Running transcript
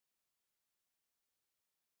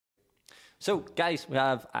So, guys, we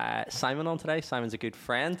have Simon on today. Simon's a good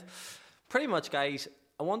friend. Pretty much, guys,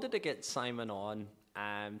 I wanted to get Simon on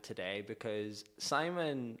today because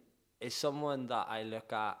Simon is someone that I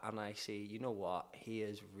look at and I see, you know what, he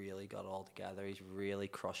has really got it all together. He's really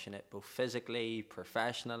crushing it, both physically,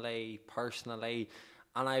 professionally, personally.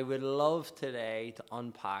 And I would love today to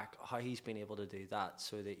unpack how he's been able to do that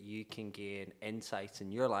so that you can gain insights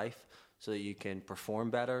in your life so that you can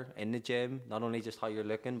perform better in the gym, not only just how you're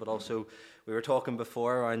looking, but also we were talking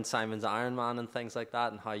before around Simon's Ironman and things like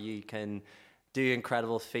that and how you can do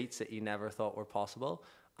incredible feats that you never thought were possible.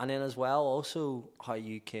 And then as well, also how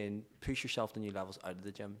you can push yourself to new levels out of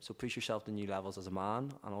the gym. So push yourself to new levels as a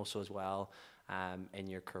man and also as well in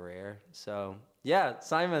your career. So yeah,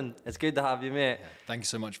 Simon, it's good to have you, mate. Yeah, thank you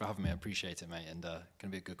so much for having me. I appreciate it, mate. And going to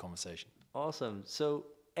be a good conversation. Awesome. So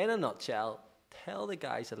in a nutshell, tell the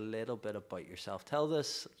guys a little bit about yourself. Tell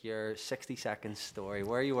us your 60-second story,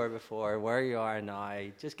 where you were before, where you are now.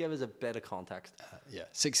 Just give us a bit of context.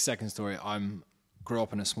 60-second story. Grew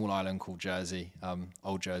up in a small island called Jersey,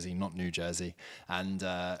 old Jersey, not New Jersey. And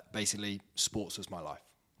basically, sports was my life,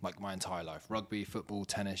 like my entire life. Rugby, football,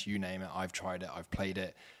 tennis, you name it. I've tried it, I've played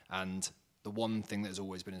it. And the one thing that has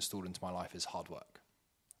always been installed into my life is hard work.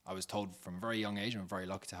 I was told from a very young age, and I'm very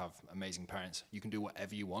lucky to have amazing parents, you can do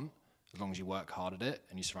whatever you want as long as you work hard at it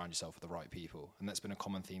and you surround yourself with the right people. And that's been a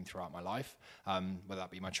common theme throughout my life, whether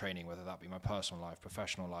that be my training, whether that be my personal life,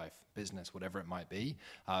 professional life, business, whatever it might be.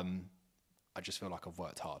 I just feel like I've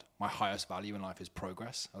worked hard. My highest value in life is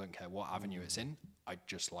progress. I don't care what avenue it's in. I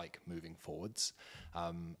just like moving forwards.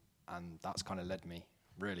 And that's kind of led me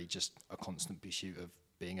really just a constant pursuit of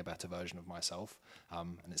being a better version of myself.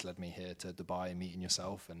 And it's led me here to Dubai, meeting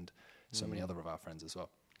yourself and so many other of our friends as well.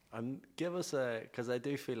 And give us because I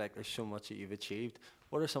do feel like there's so much that you've achieved.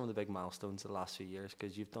 What are some of the big milestones the last few years?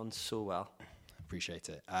 Because you've done so well. Appreciate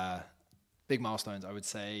it. Big milestones, I would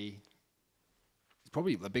say,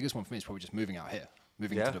 probably the biggest one for me is probably just moving out here,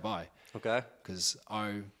 moving to Dubai. Okay. Because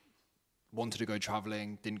I wanted to go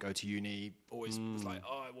traveling, didn't go to uni, always was like,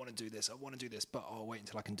 oh, I want to do this, but I'll wait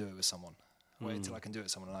until I can do it with someone. And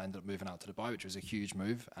I ended up moving out to Dubai, which was a huge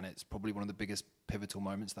move. And it's probably one of the biggest pivotal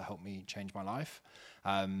moments that helped me change my life.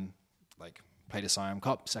 Played a Siam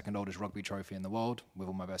Cup, second oldest rugby trophy in the world with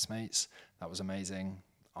all my best mates. That was amazing.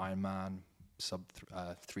 Ironman, sub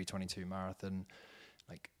 322 marathon.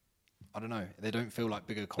 I don't know. They don't feel like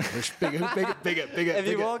bigger accomplishments. bigger. If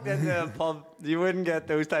you walked into a pub, you wouldn't get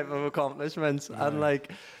those type of accomplishments. No. And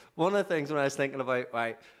one of the things when I was thinking about,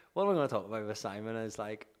 right, what am I going to talk about with Simon is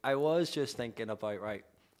I was just thinking about, right,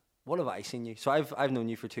 what have I seen you? So I've known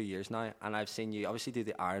you for 2 years now, and I've seen you obviously do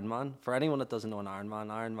the Ironman. For anyone that doesn't know an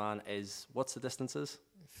Ironman is, what's the distances?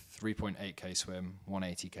 3.8k swim,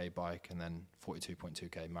 180k bike, and then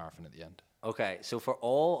 42.2k marathon at the end. Okay, so for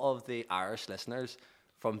all of the Irish listeners,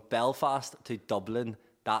 from Belfast to Dublin,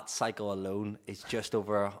 that cycle alone is just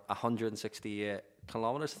over 168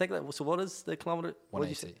 kilometres. So what is the kilometre?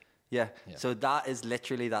 180. Yeah, so that is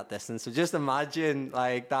literally that distance. So just imagine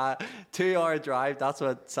that 2-hour drive, that's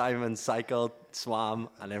what Simon cycled, swam,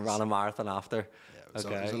 and then ran a marathon after.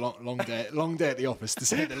 Yeah, it was a long day at the office, to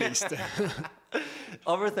say the least.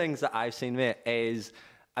 Other things that I've seen, mate, is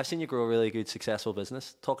I've seen you grow a really good, successful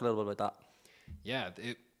business. Talk a little bit about that. Yeah,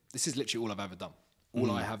 this is literally all I've ever done. All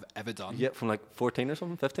I have ever done. Yeah, from 14 or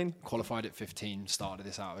something, 15? Qualified at 15, started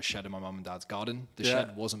this out of a shed in my mum and dad's garden. The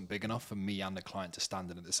shed wasn't big enough for me and the client to stand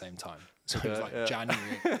in at the same time. So it was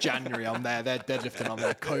January, I'm there, they're deadlifting, I'm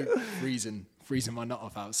there, coat, freezing my nut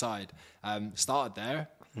off outside. Started there,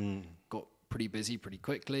 got pretty busy pretty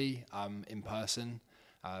quickly, in person.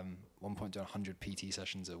 One point doing 100 PT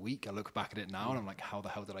sessions a week. I look back at it now and I'm like, how the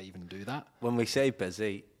hell did I even do that? When we say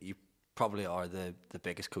busy, you probably are the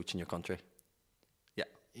biggest coach in your country.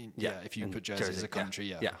 Yeah, if you put Jersey as a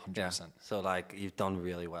country, 100%. Yeah. So you've done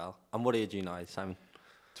really well. And what age are you now, Simon?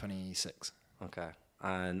 26. Okay.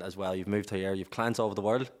 And as well, you've moved here, you've clients all over the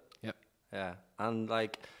world. Yep. Yeah. And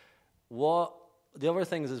what the other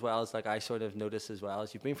things as well is I sort of notice as well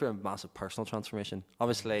is you've been through a massive personal transformation.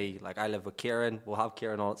 Obviously, I live with Kieran, we'll have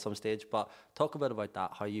Kieran on at some stage, but talk a bit about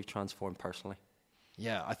that, how you've transformed personally.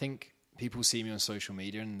 Yeah, I think people see me on social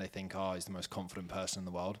media and they think, oh, he's the most confident person in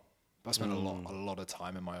the world. But I spent a lot of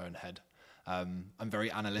time in my own head. I'm very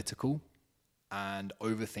analytical, and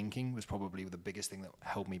overthinking was probably the biggest thing that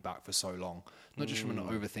held me back for so long. Not just from an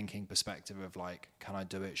overthinking perspective of can I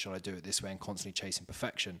do it? Should I do it this way? And constantly chasing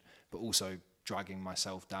perfection, but also dragging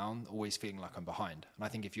myself down, always feeling like I'm behind. And I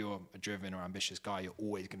think if you're a driven or ambitious guy, you're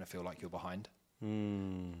always going to feel like you're behind.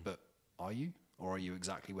 But are you? Or are you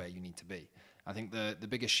exactly where you need to be? I think the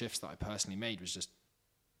biggest shifts that I personally made was just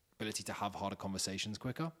ability to have harder conversations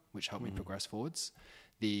quicker, which helped me progress forwards.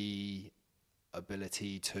 The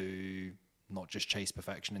ability to not just chase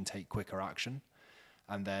perfection and take quicker action.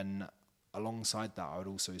 And then alongside that, I would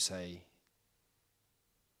also say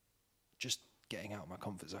just getting out of my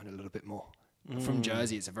comfort zone a little bit more. From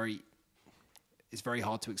Jersey, it's very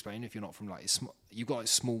hard to explain if you're not from like, you've got like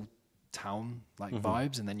small town like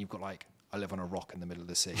vibes, and then you've got like, I live on a rock in the middle of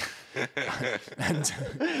the sea. And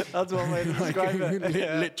that's one way to describe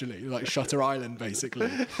it. Literally, like Shutter Island, basically.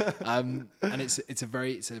 And it's a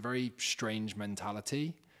very strange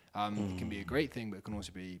mentality. It can be a great thing, but it can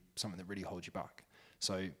also be something that really holds you back.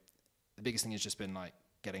 So the biggest thing has just been like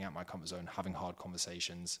getting out my comfort zone, having hard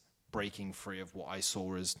conversations, breaking free of what I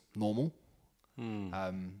saw as normal.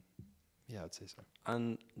 Yeah, I'd say so.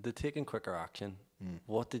 And the taking quicker action,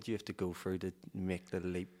 what did you have to go through to make the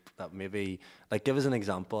leap? That maybe, like, give us an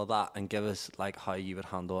example of that, and give us like how you would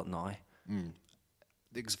handle it now.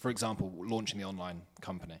 For example, launching the online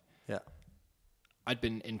company. Yeah. I'd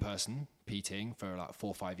been in person PTing for like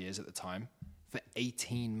 4 or 5 years at the time. For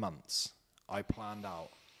 18 months, I planned out,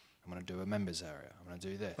 I'm going to do a members area. I'm going to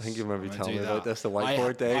do this. I think you remember telling me about this, the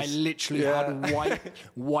whiteboard days. I literally had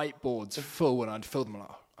whiteboards full, and I'd fill them. Like,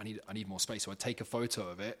 oh, I need more space. So I'd take a photo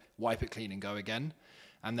of it, wipe it clean, and go again.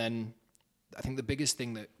 And then I think the biggest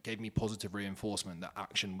thing that gave me positive reinforcement that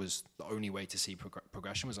action was the only way to see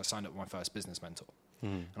progression was I signed up with my first business mentor.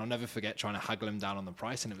 And I'll never forget trying to haggle him down on the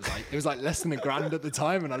price. And it was like less than $1,000 at the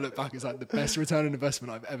time. And I look back, it's like the best return on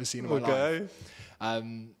investment I've ever seen in my life.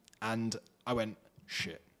 And I went,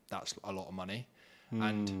 shit, that's a lot of money.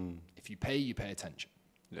 And if you pay attention.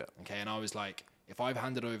 Yeah. Okay. And I was like, if I've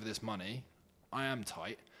handed over this money, I am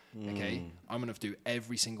tight. Okay, I'm going to do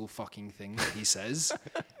every single fucking thing that he says,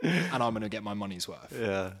 and I'm going to get my money's worth.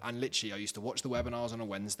 Yeah. And literally, I used to watch the webinars on a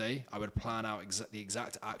Wednesday. I would plan out the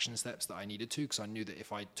exact action steps that I needed to, because I knew that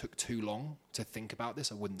if I took too long to think about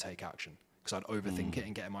this, I wouldn't take action, because I'd overthink it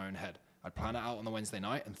and get in my own head. I'd plan it out on the Wednesday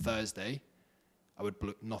night, and Thursday, I would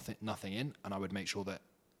book nothing in, and I would make sure that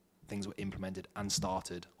things were implemented and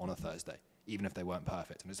started on a Thursday, even if they weren't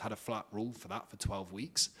perfect. And I just had a flat rule for that for 12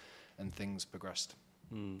 weeks, and things progressed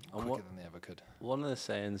quicker than they ever could. One of the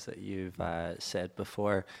sayings that you've said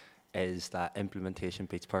before is that implementation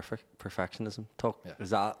beats perfectionism. Yeah. Is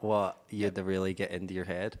that what you had to really get into your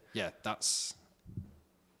head? Yeah, that's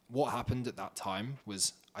what happened at that time.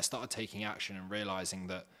 Was I started taking action and realizing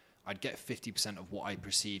that I'd get 50% of what I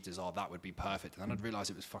perceived as, oh, that would be perfect. And then I'd realize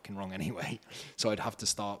it was fucking wrong anyway. So I'd have to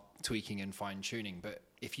start tweaking and fine tuning. But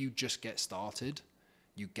if you just get started,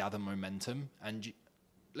 you gather momentum. And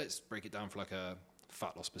let's break it down for like a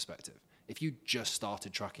fat loss perspective. If you just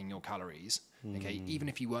started tracking your calories, okay, even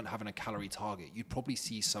if you weren't having a calorie target, you'd probably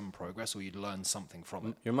see some progress, or you'd learn something from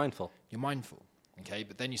it. You're mindful. Okay,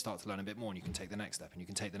 but then you start to learn a bit more, and you can take the next step, and you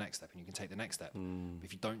can take the next step, and you can take the next step.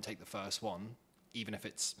 If you don't take the first one, even if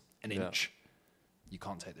it's an inch, you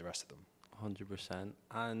can't take the rest of them. 100%.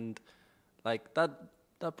 And like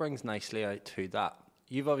that brings nicely out to that.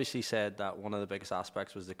 You've obviously said that one of the biggest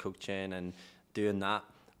aspects was the coaching and doing that.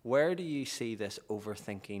 Where do you see this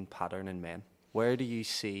overthinking pattern in men? Where do you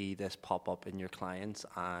see this pop up in your clients,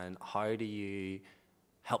 and how do you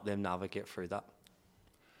help them navigate through that?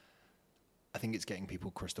 I think it's getting people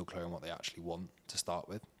crystal clear on what they actually want to start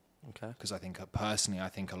with. Okay. Because I think personally, I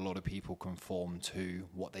think a lot of people conform to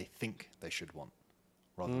what they think they should want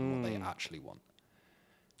rather than what they actually want.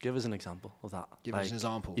 Give us an example of that. Give us an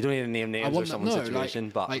example. You don't need to name names or someone's situation,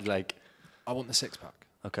 but I want the six pack.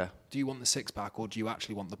 Okay. Do you want the six pack, or do you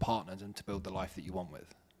actually want the partner to build the life that you want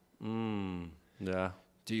with? Yeah.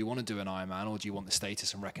 Do you want to do an Ironman, or do you want the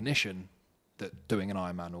status and recognition that doing an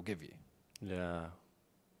Ironman will give you? Yeah.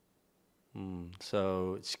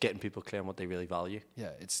 So it's getting people clear on what they really value.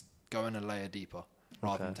 Yeah, it's going a layer deeper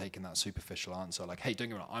rather than taking that superficial answer. Like, hey, don't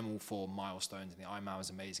get me wrong, I'm all for milestones, and the Ironman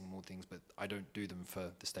is amazing and all things, but I don't do them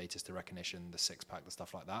for the status, the recognition, the six pack, the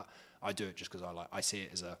stuff like that. I do it just because I see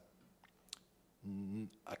it as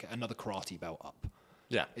another karate belt up.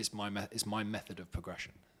 Yeah, it's my method of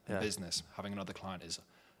progression in business. Having another client is,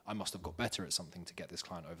 I must have got better at something to get this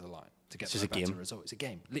client over the line, to get a better result. It's a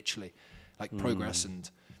game, literally. Like progress and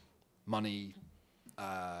money,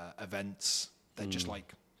 events, they're just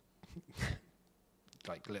like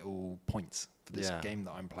little points for this game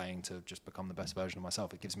that I'm playing to just become the best version of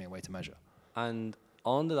myself. It gives me a way to measure. And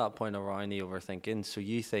on to that point around the overthinking, so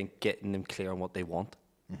you think getting them clear on what they want.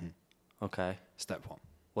 Okay. Step one.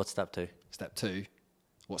 What's step two? Step two,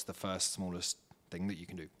 what's the first smallest thing that you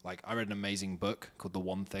can do? Like, I read an amazing book called The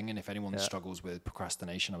One Thing, and if anyone struggles with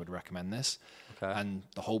procrastination, I would recommend this. Okay. And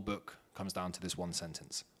the whole book comes down to this one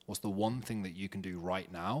sentence. What's the one thing that you can do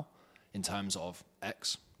right now in terms of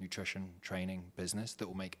X, nutrition, training, business, that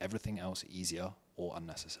will make everything else easier or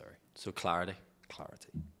unnecessary. So clarity. Clarity.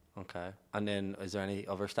 Okay. And then is there any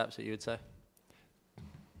other steps that you would say?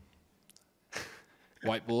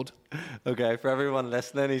 Whiteboard. Okay, for everyone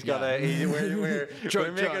listening, we're making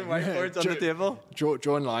whiteboards on the table.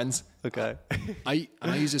 Drawing lines. Okay. I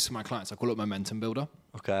use this for my clients. I call it momentum builder.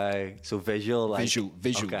 Okay, so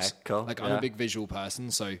visuals. Okay, cool. Like I'm a big visual person,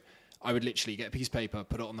 so I would literally get a piece of paper,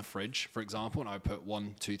 put it on the fridge, for example, and I would put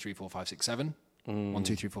 1, 2, 3, 4, 5, 6, 7. 1,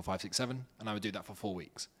 2, 3, 4, 5, 6, 7, and I would do that for 4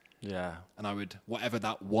 weeks. Yeah. And I would, whatever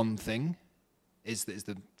that one thing is, that is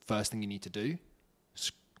the first thing you need to do,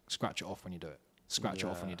 scratch it off when you do it. Scratch it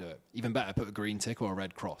off when you do it. Even better, put a green tick or a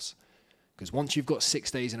red cross. Because once you've got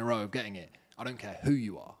 6 days in a row of getting it, I don't care who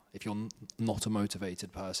you are. If you're not a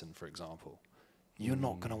motivated person, for example, you're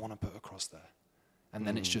not going to want to put a cross there. And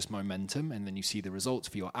then it's just momentum, and then you see the results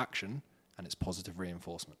for your action, and it's positive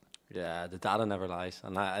reinforcement. Yeah, the data never lies.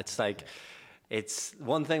 And it's like, it's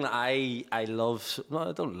one thing that I love. No,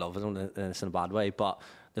 I don't love it, it's in a bad way, but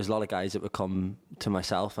there's a lot of guys that would come to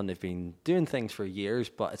myself and they've been doing things for years,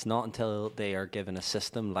 but it's not until they are given a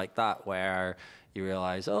system like that where you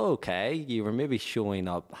realize, oh, okay, you were maybe showing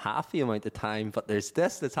up half the amount of time, but there's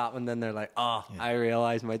this that's happened. Then they're like, I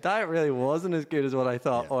realized my diet really wasn't as good as what I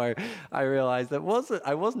thought, or I realized I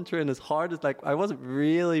wasn't training as hard as, like, I wasn't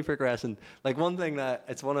really progressing. Like, one thing that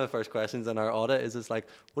it's one of the first questions in our audit is, it's like,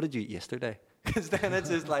 what did you eat yesterday? Because then it's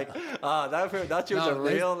just like, that shows a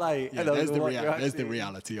real light. Yeah, there's the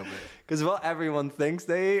reality of it. Because what everyone thinks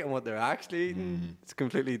they eat and what they're actually eating, it's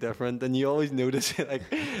completely different. And you always notice it, like,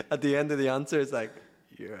 at the end of the answer, it's like,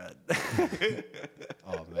 you're right.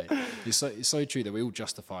 Oh, mate. It's so true that we all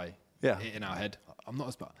justify it in our head. I'm not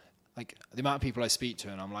as bad. Like, the amount of people I speak to,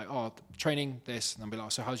 and I'm like, oh, training this, and I'll be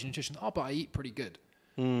like, so how's your nutrition? Oh, but I eat pretty good.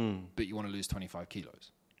 But you want to lose 25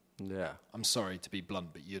 kilos. Yeah. I'm sorry to be blunt,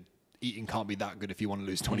 but you're eating can't be that good if you want to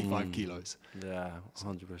lose 25 kilos. Yeah,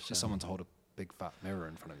 100%. Just someone to hold a big fat mirror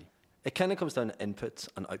in front of you. It kind of comes down to inputs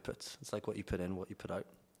and outputs. It's like what you put in, what you put out.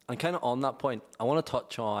 And kind of on that point, I want to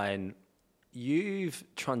touch on, you've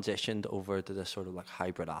transitioned over to this sort of like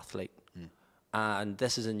hybrid athlete. And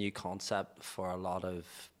this is a new concept for a lot of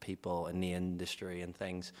people in the industry and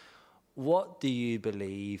things. What do you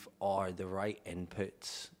believe are the right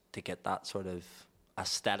inputs to get that sort of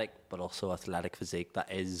aesthetic but also athletic physique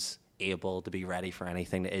that is able to be ready for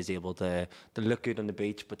anything, that is able to look good on the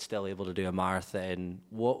beach but still able to do a marathon?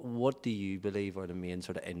 What do you believe are the main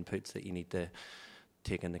sort of inputs that you need to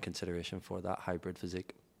take into consideration for that hybrid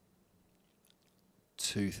physique?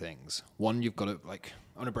 Two things. One, you've got to, like,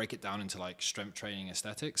 I'm going to break it down into like strength training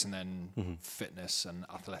aesthetics and then fitness and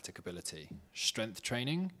athletic ability. Strength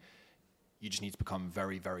training, you just need to become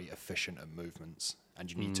very, very efficient at movements,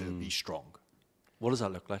 and you need to be strong. What does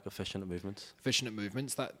that look like, efficient at movements? Efficient at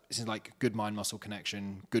movements, that is like good mind-muscle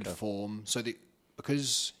connection, good form. So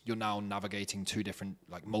because you're now navigating two different,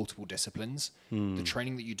 like multiple disciplines, the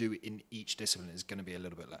training that you do in each discipline is going to be a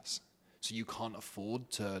little bit less. So you can't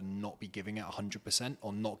afford to not be giving it 100%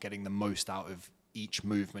 or not getting the most out of each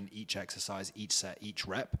movement, each exercise, each set, each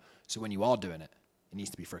rep. So when you are doing it, it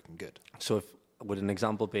needs to be freaking good. So would an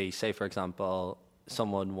example be, say for example,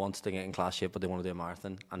 someone wants to get in class shape but they want to do a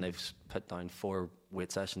marathon and they've put down 4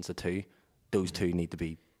 weight sessions to 2, those 2 need to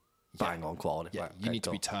be bang on quality. Yeah, right, you need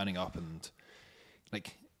to be turning up, and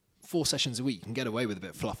like 4 sessions a week, you can get away with a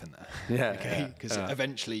bit of fluff in there. Yeah. Okay. Because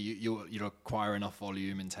eventually you'll acquire enough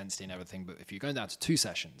volume, intensity, and everything. But if you're going down to 2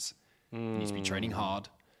 sessions, you need to be training hard.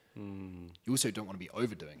 You also don't want to be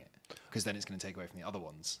overdoing it, because then it's going to take away from the other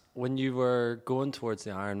ones. When you were going towards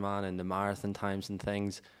the Ironman and the marathon times and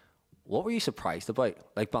things, what were you surprised about?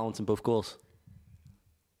 Like balancing both goals?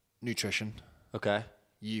 Nutrition. Okay.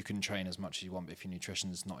 You can train as much as you want, but if your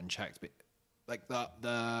nutrition is not in check, but like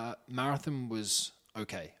the marathon was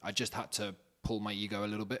okay. I just had to pull my ego a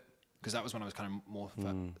little bit, because that was when I was kind of more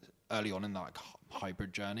early on in that like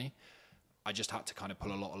hybrid journey. I just had to kind of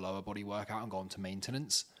pull a lot of lower body work out and go on to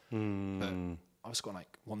maintenance. But I was scoring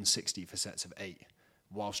like 160 for sets of 8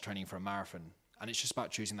 whilst training for a marathon. And it's just about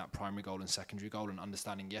choosing that primary goal and secondary goal and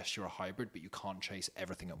understanding, yes, you're a hybrid, but you can't chase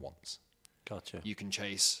everything at once. Gotcha. You can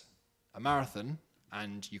chase a marathon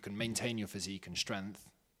and you can maintain your physique and strength,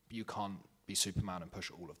 but you can't be Superman and push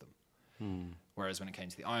all of them. Whereas when it came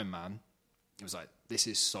to the Ironman, it was like, this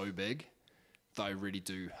is so big that I really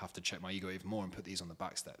do have to check my ego even more and put these on the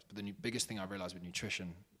back steps. But the biggest thing I realized with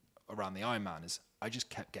nutrition around the Ironman is I just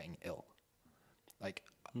kept getting ill. Like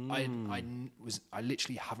I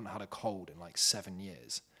literally haven't had a cold in like 7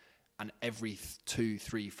 years. And every 2,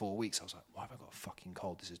 3, 4 weeks, I was like, why have I got a fucking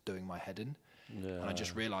cold? This is doing my head in. Yeah. And I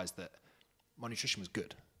just realized that my nutrition was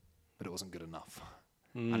good. but it wasn't good enough.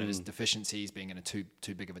 And it was deficiencies, being in a too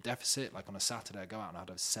big of a deficit. Like on a Saturday, I go out and I had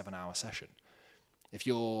a 7-hour session. If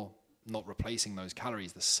you're not replacing those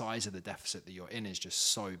calories, the size of the deficit that you're in is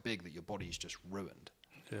just so big that your body's just ruined.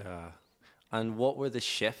 Yeah. And what were the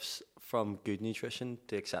shifts from good nutrition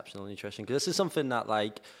to exceptional nutrition? Because this is something that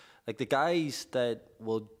like the guys that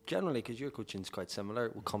will generally, because your coaching is quite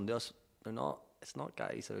similar, will come to us. It's not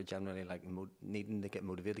guys that are generally like needing to get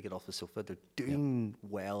motivated to get off the sofa. They're doing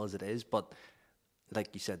well as it is, but like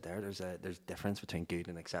you said there's difference between good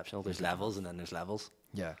and exceptional. There's levels and then there's levels.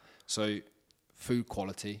 Yeah. So food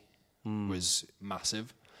quality was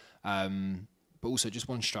massive. But also just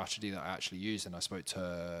one strategy that I actually used, and I spoke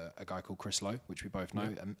to a guy called Chris Lowe, which we both know,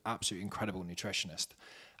 an absolutely incredible nutritionist.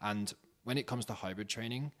 And when it comes to hybrid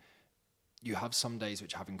training, you have some days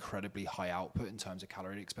which have incredibly high output in terms of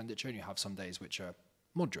calorie expenditure, and you have some days which are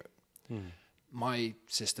moderate. My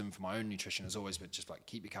system for my own nutrition has always been just like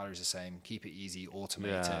keep your calories the same, keep it easy,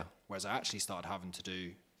 automate it. Whereas I actually started having to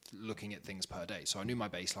do looking at things per day. So I knew my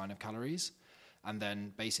baseline of calories, and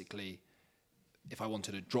then basically if I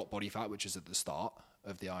wanted to drop body fat, which is at the start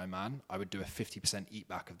of the Ironman, I would do a 50% eat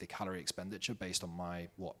back of the calorie expenditure based on my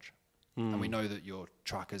watch. And we know that your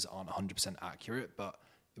trackers aren't 100% accurate, but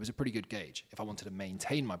it was a pretty good gauge. If I wanted to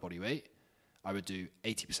maintain my body weight, I would do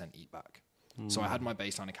 80% eat back. So I had my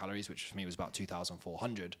baseline of calories, which for me was about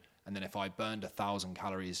 2,400. And then if I burned 1,000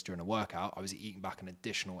 calories during a workout, I was eating back an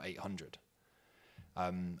additional 800.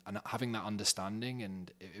 And having that understanding,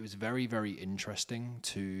 and it was very, very interesting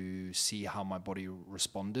to see how my body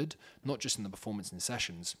responded, not just in the performance in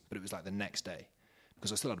sessions, but it was like the next day,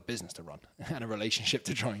 because I still had a business to run and a relationship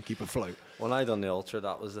to try and keep afloat. When I done the ultra,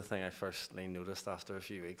 that was the thing I firstly noticed after a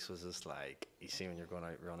few weeks, was just like, you see when you're going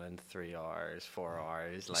out running 3 hours, 4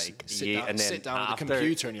 hours, like sit down at the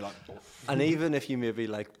computer and you're like, oh. And even if you maybe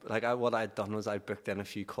what I'd done was I booked in a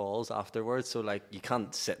few calls afterwards, so like you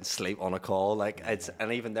can't sit and sleep on a call, like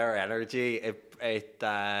and even their energy,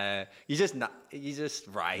 you just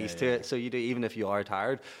rise to it. So you do, even if you are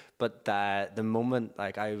tired. But the moment,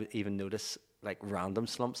 like I even notice like random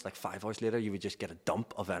slumps, like 5 hours later you would just get a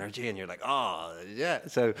dump of energy and you're like, oh yeah.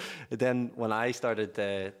 So then when I started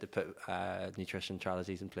to put nutrition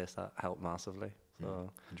strategies in place, that helped massively.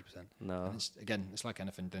 So 100%. No, it's like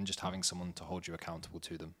anything, then just having someone to hold you accountable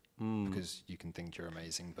to them, because you can think you're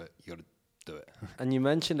amazing, but you got to do it. And you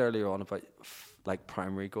mentioned earlier on about like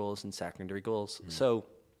primary goals and secondary goals. So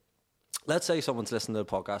let's say someone's listening to the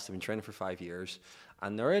podcast, they've been training for 5 years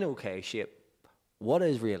and they're in okay shape. What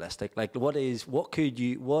is realistic? Like what is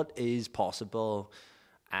possible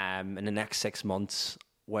in the next 6 months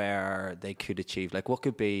where they could achieve? Like what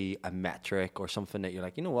could be a metric or something that you're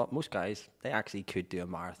like, you know what, most guys, they actually could do a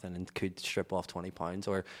marathon and could strip off 20 pounds,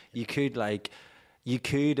 or you could,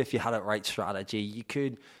 if you had a right strategy, you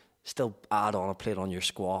could still add on a plate on your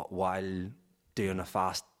squat while doing a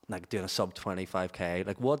fast, like doing a sub 25k.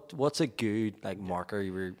 Like what's a good like marker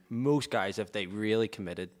where most guys, if they really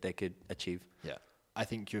committed, they could achieve? Yeah. I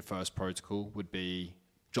think your first protocol would be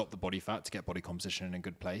drop the body fat to get body composition in a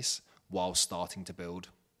good place while starting to build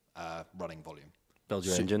running volume. Build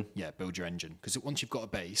your engine. Yeah, build your engine. Because once you've got a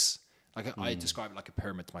base, like I describe it like a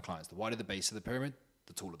pyramid to my clients. The wider the base of the pyramid,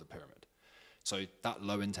 the taller the pyramid. So that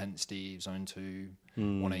low intensity, zone 2,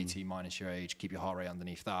 180 minus your age, keep your heart rate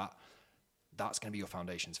underneath that. That's going to be your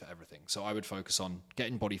foundations for everything. So I would focus on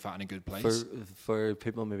getting body fat in a good place. For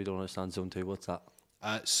people maybe don't understand zone 2, what's that?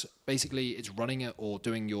 So basically, it's running it or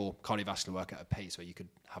doing your cardiovascular work at a pace where you could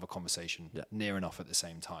have a conversation near enough at the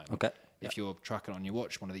same time. Okay. If you're tracking on your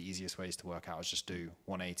watch, one of the easiest ways to work out is just do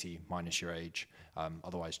 180 minus your age.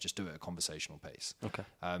 Otherwise, just do it at a conversational pace. Okay.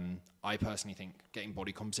 I personally think getting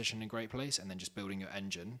body composition in a great place and then just building your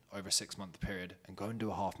engine over a 6-month period and go and do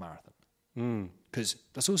a half marathon. Because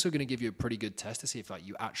that's also going to give you a pretty good test to see if like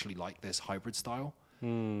you actually like this hybrid style.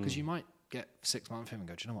 Because you might get 6 months in and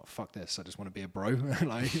go, do you know what, fuck this, I just want to be a bro.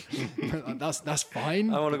 Like that's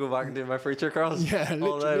fine. I want to go back and do my feature cross. Yeah,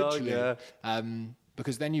 literally. Yeah.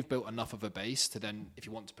 Because then you've built enough of a base to then, if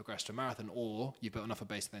you want to progress to a marathon, or you've built enough of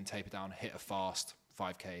a base to then taper down, hit a fast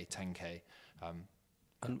 5k, 10k.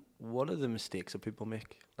 And what are the mistakes that people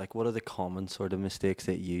make? Like, what are the common sort of mistakes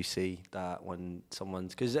that you see that when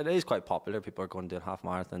someone's, because it is quite popular, people are going to do half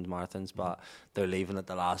marathons, but they're leaving at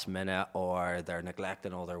the last minute, or they're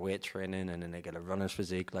neglecting all their weight training, and then they get a runner's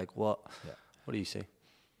physique. Like, what do you see?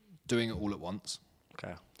 Doing it all at once.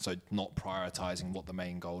 Okay. So not prioritizing what the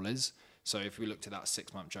main goal is. So if we look to that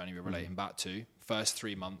 6-month journey we're relating back to, first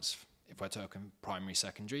 3 months, if we're talking primary,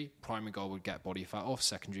 primary goal would get body fat off.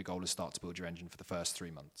 Secondary goal is start to build your engine for the first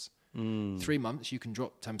 3 months. 3 months, you can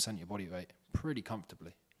drop 10% of your body weight pretty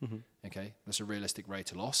comfortably. Okay, that's a realistic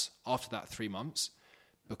rate of loss. After that 3 months,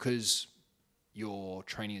 because your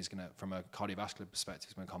training is going to, from a cardiovascular perspective,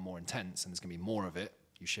 is going to become more intense and there's going to be more of it,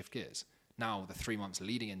 you shift gears. Now, the 3 months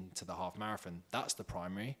leading into the half marathon, that's the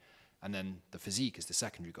primary. And then the physique is the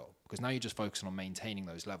secondary goal. Because now you're just focusing on maintaining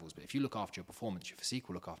those levels. But if you look after your performance, your physique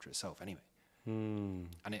will look after itself anyway. And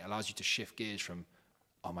it allows you to shift gears from,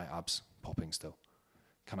 are my abs popping still?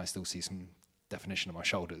 Can I still see some definition of my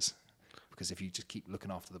shoulders? Because if you just keep looking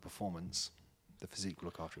after the performance, the physique will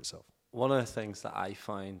look after itself. One of the things that I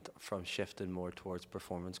find from shifting more towards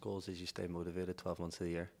performance goals is you stay motivated 12 months of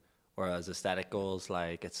the year. Whereas aesthetic goals,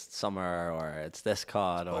 like it's summer or it's this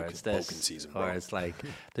cut or it's this, season, or it's like,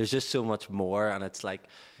 there's just so much more, and it's like,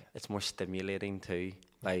 it's more stimulating too.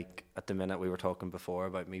 Like at the minute we were talking before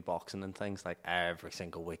about me boxing and things, like every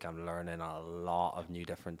single week I'm learning a lot of new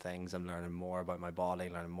different things. I'm learning more about my body,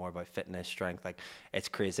 learning more about fitness, strength, like it's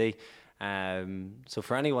crazy. So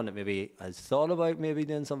for anyone that maybe has thought about maybe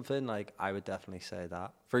doing something, like I would definitely say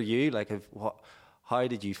that. For you, like how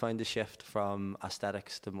did you find the shift from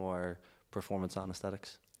aesthetics to more performance and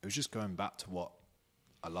aesthetics? It was just going back to what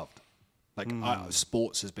I loved. Like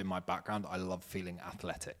sports has been my background. I love feeling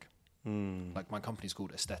athletic. Like my company's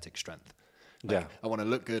called Aesthetic Strength. Like I want to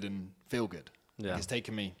look good and feel good. Yeah. Like it's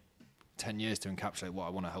taken me 10 years to encapsulate what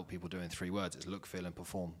I want to help people do in 3 words. It's look, feel and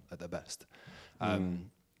perform at their best.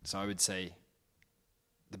 So I would say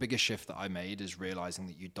the biggest shift that I made is realizing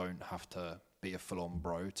that you don't have to be a full-on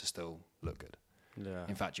bro to still look good. Yeah.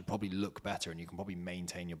 In fact, you probably look better and you can probably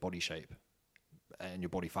maintain your body shape and your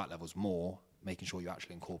body fat levels more, making sure you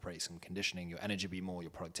actually incorporate some conditioning, your energy will be more, your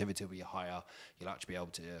productivity will be higher, you'll actually be able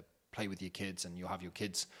to play with your kids and you'll have your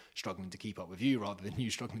kids struggling to keep up with you rather than you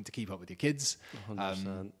struggling to keep up with your kids.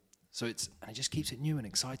 100%. So it just keeps it new and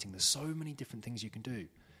exciting. There's so many different things you can do.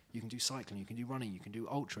 You can do cycling, you can do running, you can do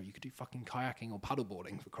ultra, you could do fucking kayaking or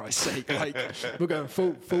paddleboarding, for Christ's sake. Like, we're going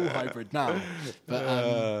full hybrid now.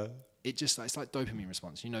 But it's like dopamine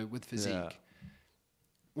response, with physique.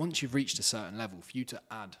 Once you've reached a certain level, for you to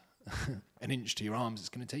add an inch to your arms, it's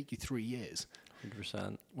going to take you 3 years.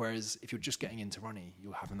 100%. Whereas if you're just getting into running,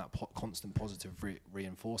 you're having that constant positive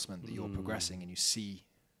reinforcement that you're progressing and you see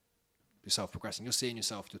yourself progressing. You're seeing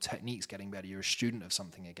yourself, your technique's getting better. You're a student of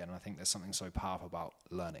something again. And I think there's something so powerful about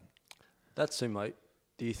learning. Let's zoom out.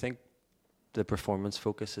 Do you think the performance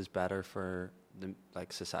focus is better for the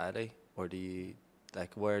society, or do you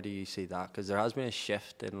where do you see that? Because there has been a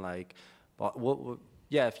shift in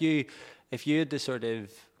if you had to sort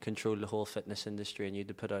of control the whole fitness industry and you had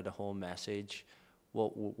to put out a whole message,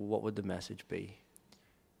 what would the message be?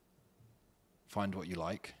 Find what you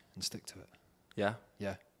like and stick to it. Yeah.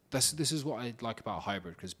 Yeah. This is what I like about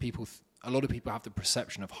hybrid, because a lot of people have the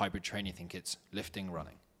perception of hybrid training, think it's lifting,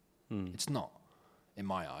 running. It's not, in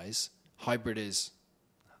my eyes. Hybrid is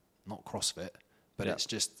not CrossFit, but it's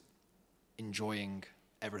just enjoying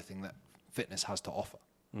everything that fitness has to offer.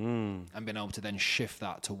 And being able to then shift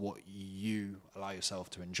that to what you allow yourself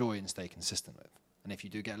to enjoy and stay consistent with. And if you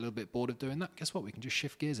do get a little bit bored of doing that, guess what? We can just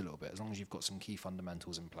shift gears a little bit. As long as you've got some key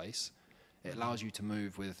fundamentals in place, it allows you to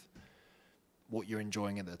move with what you're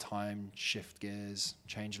enjoying at the time, shift gears,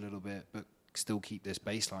 change a little bit, but still keep this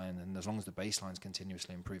baseline. And as long as the baseline's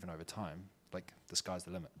continuously improving over time, like the sky's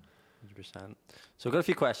the limit. 100%. So I've got a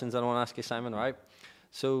few questions I want to ask you, Simon, right?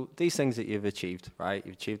 So these things that you've achieved, right?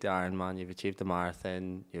 You've achieved the Ironman, you've achieved the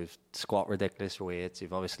marathon, you've squat ridiculous weights,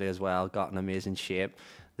 you've obviously as well got in amazing shape,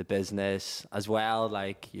 the business as well,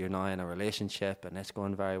 like you're now in a relationship and it's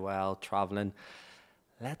going very well, traveling.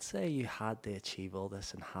 Let's say you had to achieve all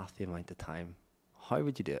this in half the amount of time. How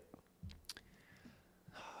would you do it?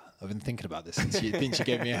 I've been thinking about this since you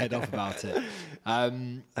gave me a head off about it.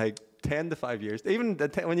 Like 10 to 5 years. Even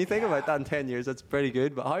when you think about that in 10 years, that's pretty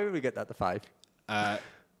good. But how would we get that to 5?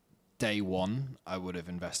 Day one, I would have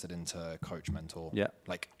invested into coach, mentor,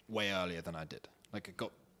 like way earlier than I did. Like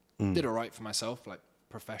I did all right for myself, like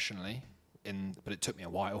professionally, but it took me a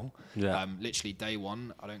while. Literally day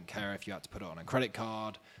one, I don't care if you had to put it on a credit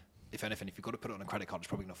card. If anything, if you've got to put it on a credit card, it's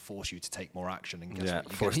probably going to force you to take more action. And guess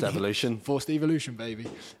what? Forced evolution. Forced evolution, baby.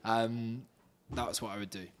 That's what I would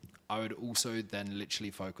do. I would also then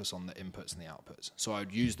literally focus on the inputs and the outputs. So I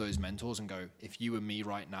would use those mentors and go, if you were me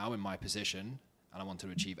right now in my position and I wanted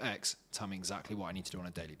to achieve X, tell me exactly what I need to do on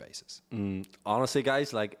a daily basis. Honestly,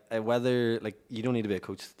 guys, whether you don't need to be a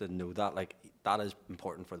coach to know that. Like that is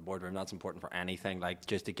important for the boardroom. That's important for anything. Like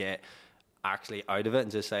just to get actually out of it and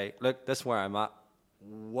just say, look, this is where I'm at.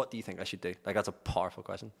 What do you think I should do? Like that's a powerful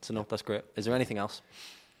question. So no, that's great. Is there anything else?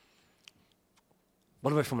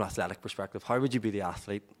 What about from an athletic perspective? How would you be the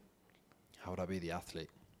athlete? How would I be the athlete?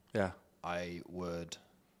 Yeah. I would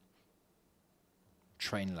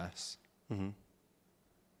train less.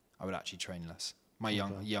 I would actually train less. My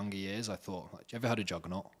younger years, I thought, like, you ever heard of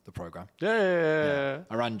Juggernaut, the program? Yeah.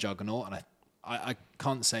 I ran Juggernaut, and I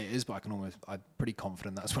can't say it is, but I'm pretty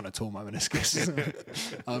confident that's when I tore my meniscus.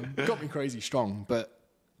 Got me crazy strong, but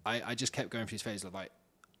I just kept going through this phase of like,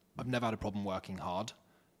 I've never had a problem working hard,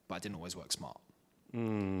 but I didn't always work smart.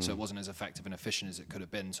 So it wasn't as effective and efficient as it could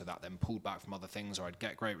have been. So that then pulled back from other things, or I'd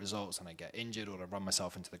get great results and I'd get injured, or I'd run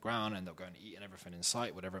myself into the ground, end up going to eat and everything in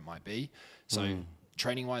sight, whatever it might be. So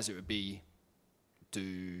training wise, it would be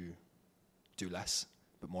do less,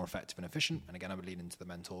 but more effective and efficient. And again, I would lean into the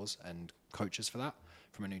mentors and coaches for that.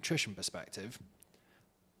 From a nutrition perspective,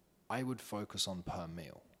 I would focus on per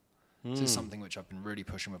meal. This is something which I've been really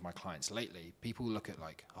pushing with my clients lately. People look at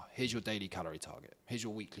like, oh, here's your daily calorie target. Here's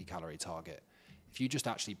your weekly calorie target. If you just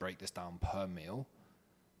actually break this down per meal,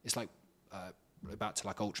 it's like back to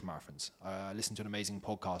like ultra marathons. I listened to an amazing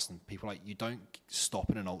podcast, and people are like, you don't stop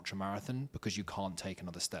in an ultra marathon because you can't take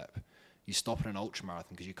another step. You stop in an ultra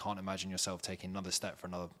marathon because you can't imagine yourself taking another step for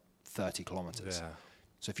another 30 kilometers. Yeah.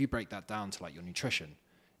 So if you break that down to like your nutrition,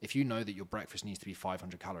 if you know that your breakfast needs to be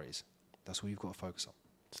 500 calories, that's all you've got to focus on.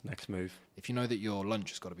 It's next move. If you know that your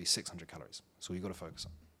lunch has got to be 600 calories, that's all you've got to focus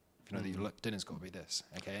on. If you know that your dinner's got to be this,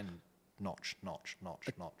 okay, and notch.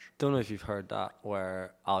 Don't know if you've heard that,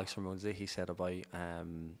 where Alex Hormozi, he said about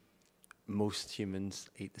most humans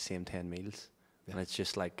eat the same 10 meals, and it's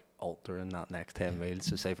just like altering that next 10 meals.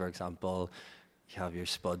 So say, for example, you have your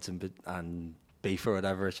spuds and beef or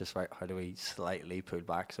whatever, it's just right, how do we slightly pull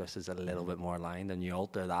back so this is a little bit more aligned, and you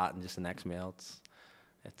alter that, and just the next meal,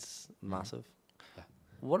 it's massive. Yeah.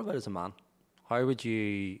 What about as a man? How would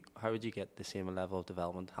you get the same level of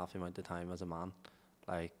development half the amount of time as a man?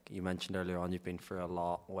 Like you mentioned earlier on, you've been through a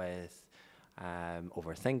lot with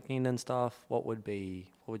overthinking and stuff. What would you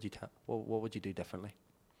do differently?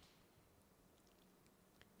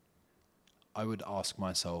 I would ask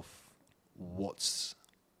myself,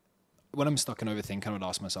 when I'm stuck in overthinking, I would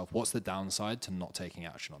ask myself, what's the downside to not taking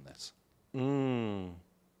action on this?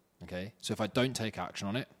 Okay, so if I don't take action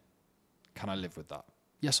on it, can I live with that?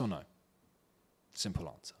 Yes or no?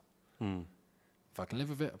 Simple answer. If I can live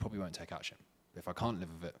with it, I probably won't take action. If I can't live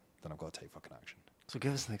with it, then I've got to take fucking action. So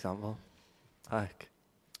give us an example. Like,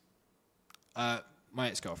 my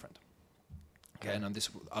ex-girlfriend. Okay, and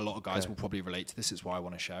a lot of guys will probably relate to this. It's why I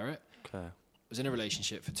want to share it. Okay. I was in a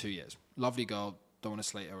relationship for 2 years. Lovely girl. Don't want to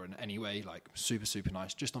slate her in any way. Like super, super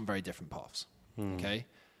nice. Just on very different paths. Okay.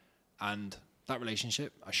 And that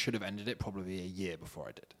relationship, I should have ended it probably a year before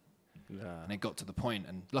I did. Yeah. And it got to the point,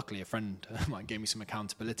 and luckily a friend of mine gave me some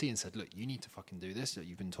accountability and said, look, you need to fucking do this.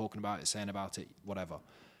 You've been talking about it, saying about it, whatever.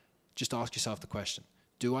 Just ask yourself the question,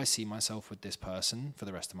 do I see myself with this person for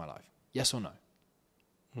the rest of my life? Yes or no?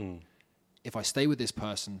 If I stay with this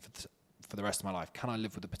person for the rest of my life, can I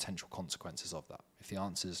live with the potential consequences of that? If the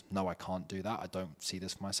answer is no, I can't do that, I don't see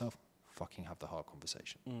this for myself, fucking have the hard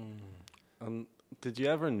conversation. Did you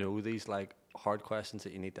ever know these like hard questions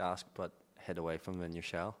that you need to ask but head away from them in your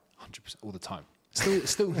shell? 100% all the time.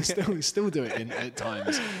 Still do it at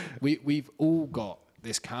times. We've all got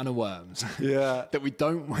this can of worms. Yeah. That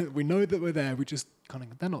we know that we're there. We just kind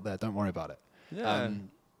of, they're not there. Don't worry about it. Yeah.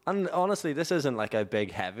 And honestly, this isn't like a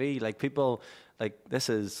big heavy, like people, like this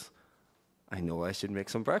is, I know I should make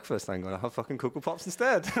some breakfast. I'm going to have fucking Cocoa Pops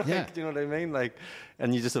instead. Yeah. Do you know what I mean? Like,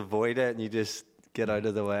 and you just avoid it and you just get out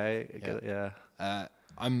of the way.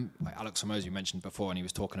 I'm like Alex Hormozi, you mentioned before, and he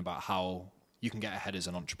was talking about how you can get ahead as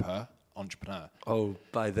an entrepreneur. Oh,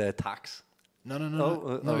 by the tax? No.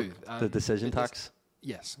 The decision tax?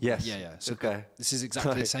 Yes. Yeah. So okay. This is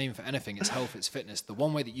exactly the same for anything. It's health, it's fitness. The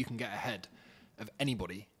one way that you can get ahead of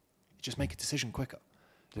anybody is just make a decision quicker.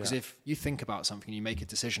 Because if you think about something, you make a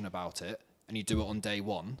decision about it, and you do it on day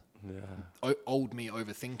one, old me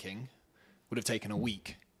overthinking would have taken a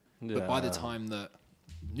week. Yeah. But by the time that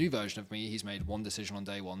new version of me, he's made one decision on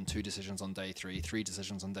day 1, 2 decisions on day 3, 3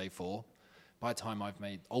 decisions on day 4. By the time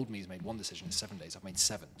old me's made one decision in 7 days, I've made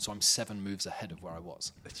 7. So I'm 7 moves ahead of where I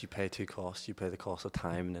was. But you pay 2 costs. You pay the cost of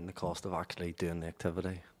time and then the cost of actually doing the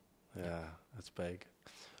activity. Yeah, that's big.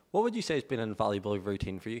 What would you say has been an invaluable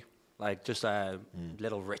routine for you? Like just a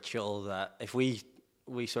little ritual that if we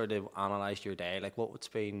sort of analysed your day, like what's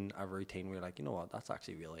been a routine where you're like, you know what,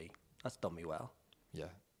 that's done me well. Yeah.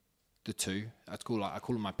 The 2, I call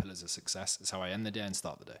them my pillars of success. It's how I end the day and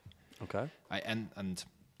start the day. Okay.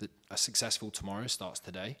 A successful tomorrow starts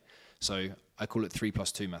today. So I call it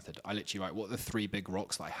 3+2 method. I literally write what are the 3 big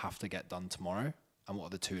rocks that I have to get done tomorrow and what are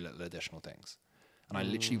the 2 little additional things. And I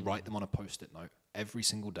literally write them on a Post-it note every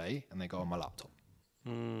single day and they go on my laptop.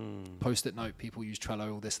 Post-it note, people use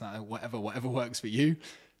Trello, all this, that, whatever works for you.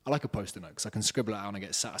 I like a post-it note because I can scribble it out and I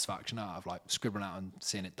get satisfaction out of like scribbling out and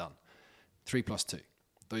seeing it done. 3 + 2.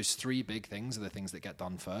 Those 3 big things are the things that get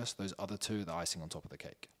done first. Those other 2 are the icing on top of the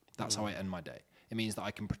cake. That's how I end my day. It means that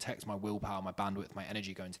I can protect my willpower, my bandwidth, my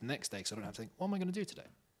energy going to the next day because I don't have to think, what am I going to do today?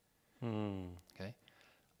 Okay.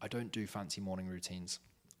 I don't do fancy morning routines.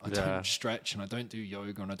 I don't stretch and I don't do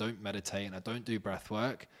yoga and I don't meditate and I don't do breath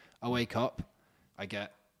work. I wake up, I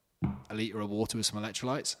get a litre of water with some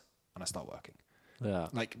electrolytes and I start working. Yeah.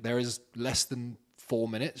 Like there is less than 4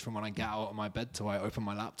 minutes from when I get out of my bed till I open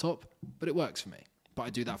my laptop, but it works for me. But I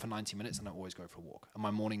do that for 90 minutes and I always go for a walk. And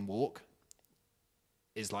my morning walk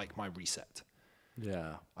is like my reset.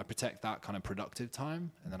 Yeah. I protect that kind of productive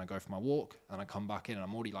time and then I go for my walk and I come back in and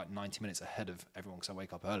I'm already like 90 minutes ahead of everyone because I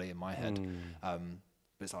wake up early in my head.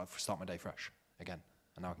 But it's like I start my day fresh again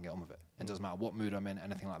and now I can get on with it. It doesn't matter what mood I'm in,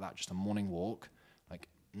 anything like that, just a morning walk. Like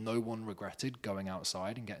no one regretted going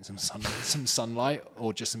outside and getting some sunlight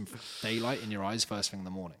or just some daylight in your eyes first thing in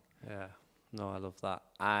the morning. Yeah. No, I love that.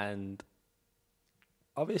 And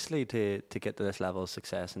obviously to get to this level of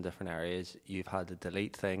success in different areas, you've had to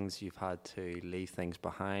delete things, you've had to leave things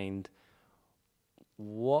behind.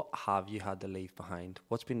 What have you had to leave behind?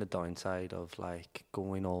 What's been the downside of like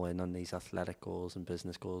going all in on these athletic goals and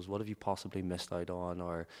business goals? What have you possibly missed out on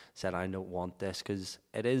or said, I don't want this? Because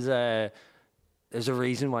it is there's a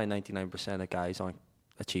reason why 99% of guys aren't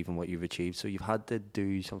achieving what you've achieved. So you've had to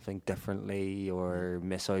do something differently or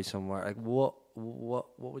miss out somewhere. Like what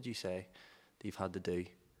would you say that you've had to do?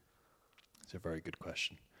 It's a very good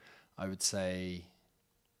question. I would say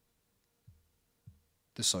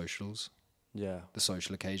the socials. Yeah. The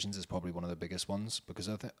social occasions is probably one of the biggest ones because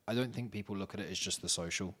I don't think people look at it as just the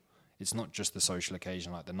social. It's not just the social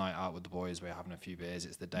occasion, like the night out with the boys, we're having a few beers,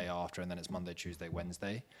 it's the day after, and then it's Monday, Tuesday,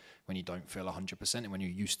 Wednesday, when you don't feel 100%, and when you're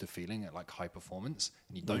used to feeling at like high performance,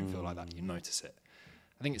 and you don't feel like that, you notice it.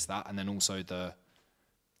 I think it's that, and then also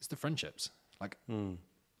it's the friendships. Like,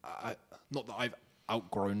 not that I've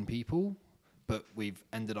outgrown people, but we've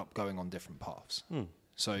ended up going on different paths.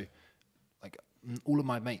 So, like, all of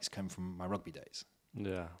my mates came from my rugby days.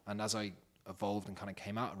 Yeah. And as I evolved and kind of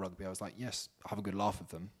came out of rugby, I was like, yes, I have a good laugh with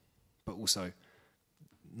them. But also,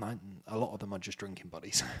 a lot of them are just drinking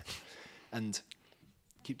buddies. And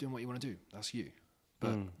keep doing what you want to do. That's you.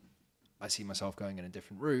 But I see myself going in a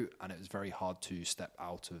different route, and it was very hard to step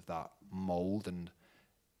out of that mold and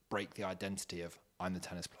break the identity of I'm the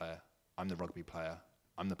tennis player, I'm the rugby player,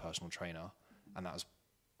 I'm the personal trainer. And that was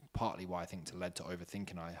partly why I think it led to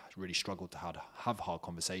overthinking. I really struggled to have hard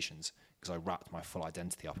conversations because I wrapped my full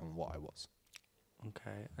identity up in what I was.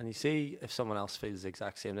 Okay. And you see, if someone else feels the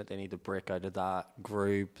exact same, that they need to break out of that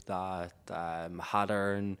group, that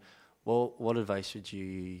pattern, what advice would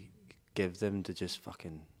you give them to just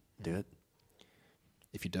fucking do it?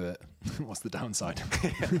 If you do it, what's the downside?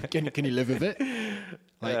 Can you live with it?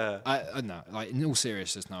 Like, I no, like in all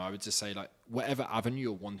seriousness, no, I would just say like whatever avenue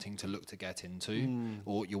you're wanting to look to get into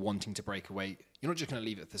or you're wanting to break away, you're not just going to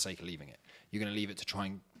leave it for the sake of leaving it. You're going to leave it to try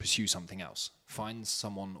and pursue something else. Find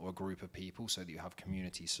someone or a group of people so that you have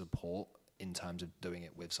community support in terms of doing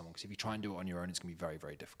it with someone. Because if you try and do it on your own, it's going to be very,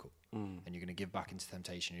 very difficult. And you're going to give back into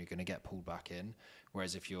temptation. You're going to get pulled back in.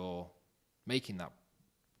 Whereas if you're making that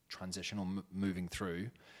transition or moving through,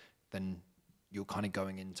 then you're kind of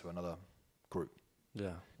going into another group.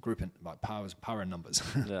 Yeah. Group in like power in numbers.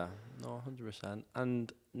 Yeah. No, 100%.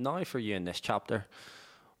 And now for you in this chapter,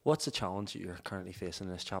 what's the challenge that you're currently facing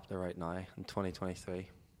in this chapter right now in 2023?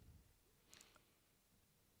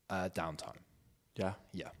 Downtime. Yeah.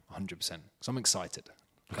 Yeah, 100%. So I'm excited.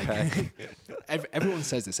 Okay. Everyone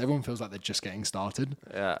says this. Everyone feels like they're just getting started.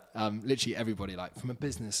 Yeah. Literally everybody, like from a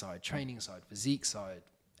business side, training side, physique side,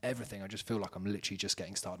 everything. I just feel like I'm literally just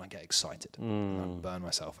getting started. And I get excited. And I burn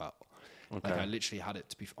myself out. Okay. Like I literally had it,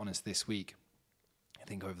 to be honest, this week. I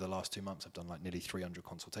think over the last 2 months, I've done like nearly 300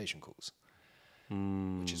 consultation calls,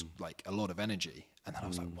 which is like a lot of energy. And then I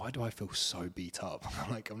was like, why do I feel so beat up?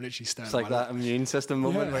 Like I'm literally staring. It's like that immune system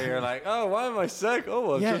moment where you're like, oh, why am I sick?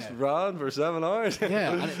 Oh, I've just ran for 7 hours.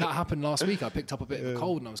 Yeah, and that happened last week. I picked up a bit of a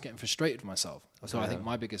cold and I was getting frustrated with myself. So I think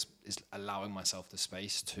my biggest is allowing myself the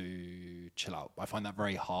space to chill out. I find that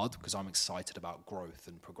very hard because I'm excited about growth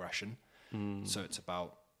and progression. So it's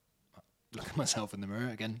about looking at myself in the mirror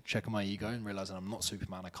again, checking my ego and realizing I'm not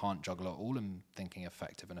Superman. I can't juggle it all and thinking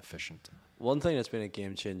effective and efficient. One thing that's been a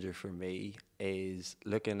game changer for me is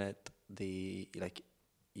looking at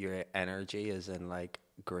your energy as in like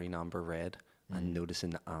green, amber, red and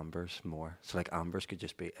noticing the ambers more. So like ambers could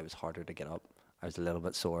just be, it was harder to get up. I was a little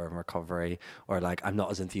bit sore in recovery, or like I'm not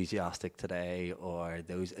as enthusiastic today, or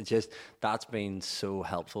those. It's just that's been so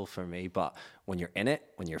helpful for me. But when you're in it,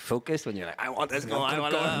 when you're focused, when you're like, I want this going, I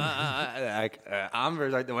want like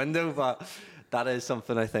Amber's out the window. But that is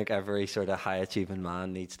something I think every sort of high achieving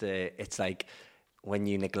man needs to. It's like when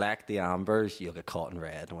you neglect the ambers, you'll get caught in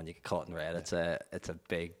red, and when you get caught in red, it's a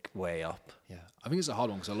big way up. Yeah, I think it's a hard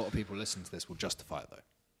one because a lot of people listening to this will justify it though.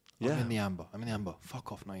 Yeah. I'm in the amber.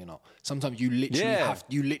 Fuck off. No, you're not. Sometimes you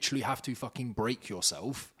literally have to fucking break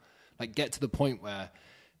yourself. Like get to the point where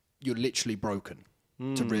you're literally broken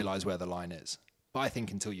to realize where the line is. But I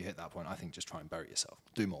think until you hit that point, I think just try and bury yourself.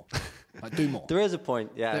 Do more. Like do more. There is a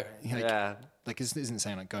point. Yeah. Like it isn't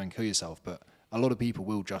saying like go and kill yourself, but a lot of people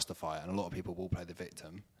will justify it and a lot of people will play the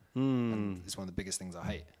victim. And it's one of the biggest things I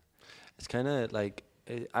hate. It's kind of like,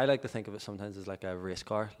 I like to think of it sometimes as like a race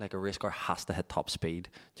car. Like a race car has to hit top speed.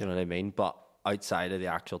 Do you know what I mean? But outside of the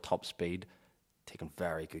actual top speed, taking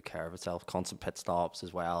very good care of itself. Constant pit stops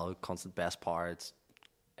as well. Constant best parts,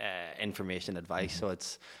 information, advice. So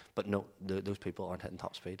it's, but no, those people aren't hitting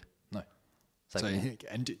top speed. No. Like, so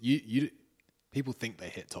and you people think they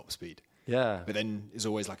hit top speed. Yeah. But then there's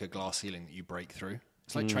always like a glass ceiling that you break through.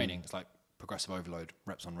 It's like training. It's like progressive overload,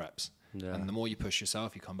 reps on reps. Yeah. And the more you push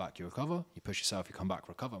yourself, you come back, you recover. You push yourself, you come back,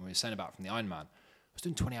 recover. And we were saying about from the Ironman, I was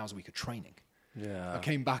doing 20 hours a week of training. Yeah. I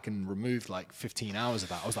came back and removed like 15 hours of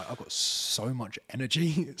that. I was like, I've got so much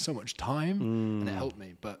energy, so much time, and it helped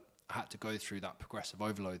me. But I had to go through that progressive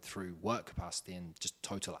overload through work capacity and just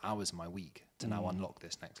total hours in my week to now unlock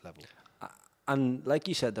this next level. And like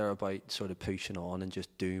you said there about sort of pushing on and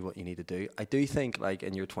just do what you need to do. I do think like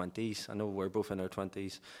in your 20s, I know we're both in our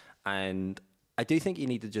 20s, and I do think you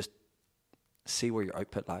need to just see where your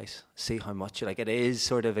output lies, see how much like it is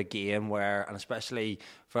sort of a game where, and especially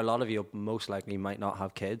for a lot of you most likely might not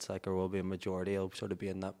have kids, like there will be a majority will sort of be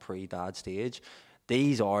in that pre-dad stage.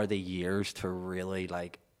 These are the years to really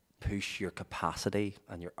like push your capacity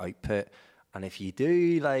and your output. And if you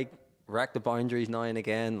do like wreck the boundaries now and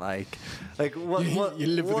again, like what's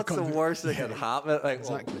the worst that can happen? Like,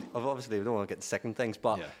 exactly. Well, obviously we don't want to get sick and things,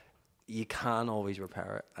 but you can always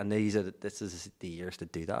repair it. And this is the years to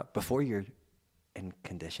do that before you're in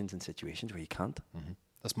conditions and situations where you can't. Mm-hmm.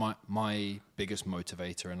 That's my biggest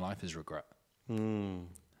motivator in life is regret.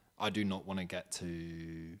 I do not want to get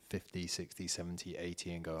to 50, 60, 70,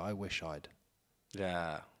 80 and go, I wish I'd.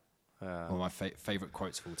 Yeah. One of my favorite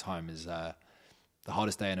quotes of all time is, the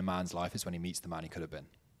hardest day in a man's life is when he meets the man he could have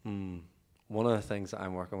been. One of the things that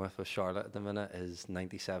I'm working with Charlotte at the minute is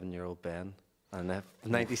 97-year-old Ben. And if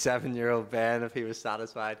 97-year-old Ben, if he was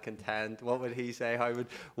satisfied, content, what would he say?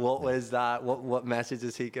 What was that? What message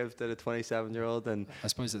does he give to the 27-year-old? And I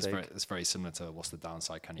suppose it's very similar to what's the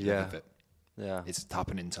downside? Can you live with it? Yeah, it's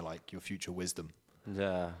tapping into like your future wisdom.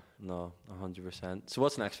 Yeah, no, 100%. So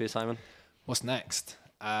what's next for you, Simon? What's next?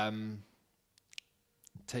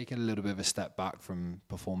 Taking a little bit of a step back from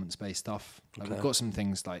performance-based stuff. Like we've got some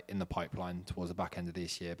things like in the pipeline towards the back end of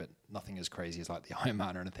this year, but nothing as crazy as like the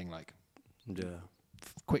Ironman or anything like. Yeah.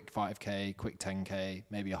 Quick 5K, quick 10K,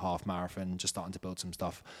 maybe a half marathon. Just starting to build some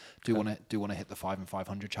stuff. Do want to hit the 5 and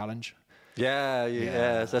 500 challenge.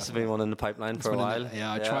 Yeah. So that's been one in the pipeline for a while.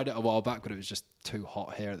 I tried it a while back, but it was just too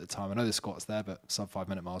hot here at the time. I know the squat's there, but sub 5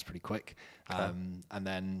 minute miles pretty quick. And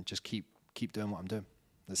then just keep doing what I'm doing.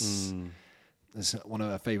 There's one of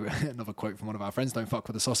our favorite, another quote from one of our friends: "Don't fuck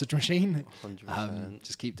with the sausage machine." 100%.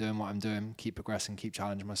 Just keep doing what I'm doing, keep progressing, keep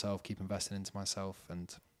challenging myself, keep investing into myself,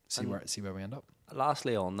 and see where we end up.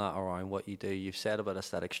 Lastly, on that, around what you do, you've said about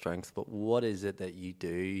aesthetic strength, but what is it that you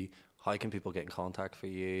do? How can people get in contact for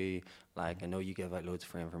you? Like, I know you give out loads of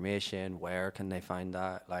free information. Where can they find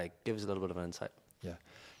that? Like, give us a little bit of an insight. Yeah,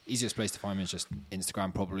 easiest place to find me is just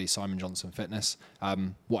Instagram, probably Simon Johnson Fitness.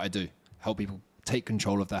 What I do, help people take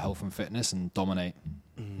control of their health and fitness and dominate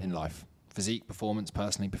in life. Physique, performance,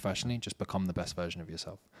 personally, professionally, just become the best version of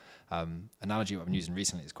yourself. Analogy what I've been using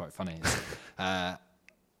recently is quite funny.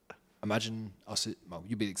 Imagine us,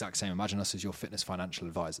 you'd be the exact same. Imagine us as your fitness financial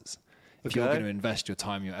advisors. If you're going to invest your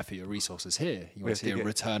time, your effort, your resources here, you want to see a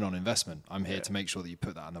return on investment. I'm here to make sure that you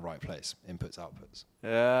put that in the right place. Inputs, outputs.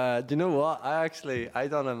 Do you know what? I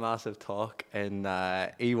done a massive talk in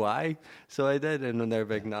EY. So I did in their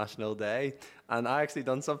big national day. And I actually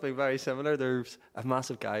done something very similar. There's a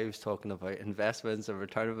massive guy who's talking about investments and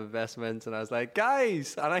return of investments. And I was like,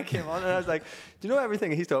 guys, and I came on and I was like, do you know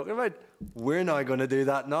everything he's talking about? We're now going to do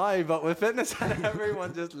that now, but with fitness. And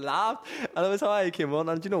everyone just laughed. And that was how I came on.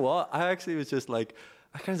 And do you know what? I actually was just like,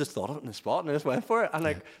 I kind of just thought of it in the spot and I just went for it. And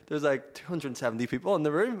like, there's like 270 people in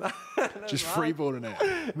the room. Just freeballing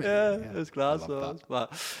it. Yeah, it was class. I love that.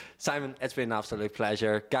 But Simon, it's been an absolute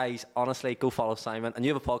pleasure. Guys, honestly, go follow Simon. And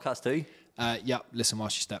you have a podcast too? Yeah, listen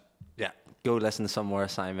whilst you step. Yeah. Go listen to some more,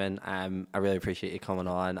 Simon. I really appreciate you coming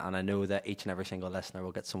on. And I know that each and every single listener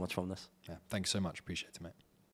will get so much from this. Yeah, thanks so much. Appreciate it, mate.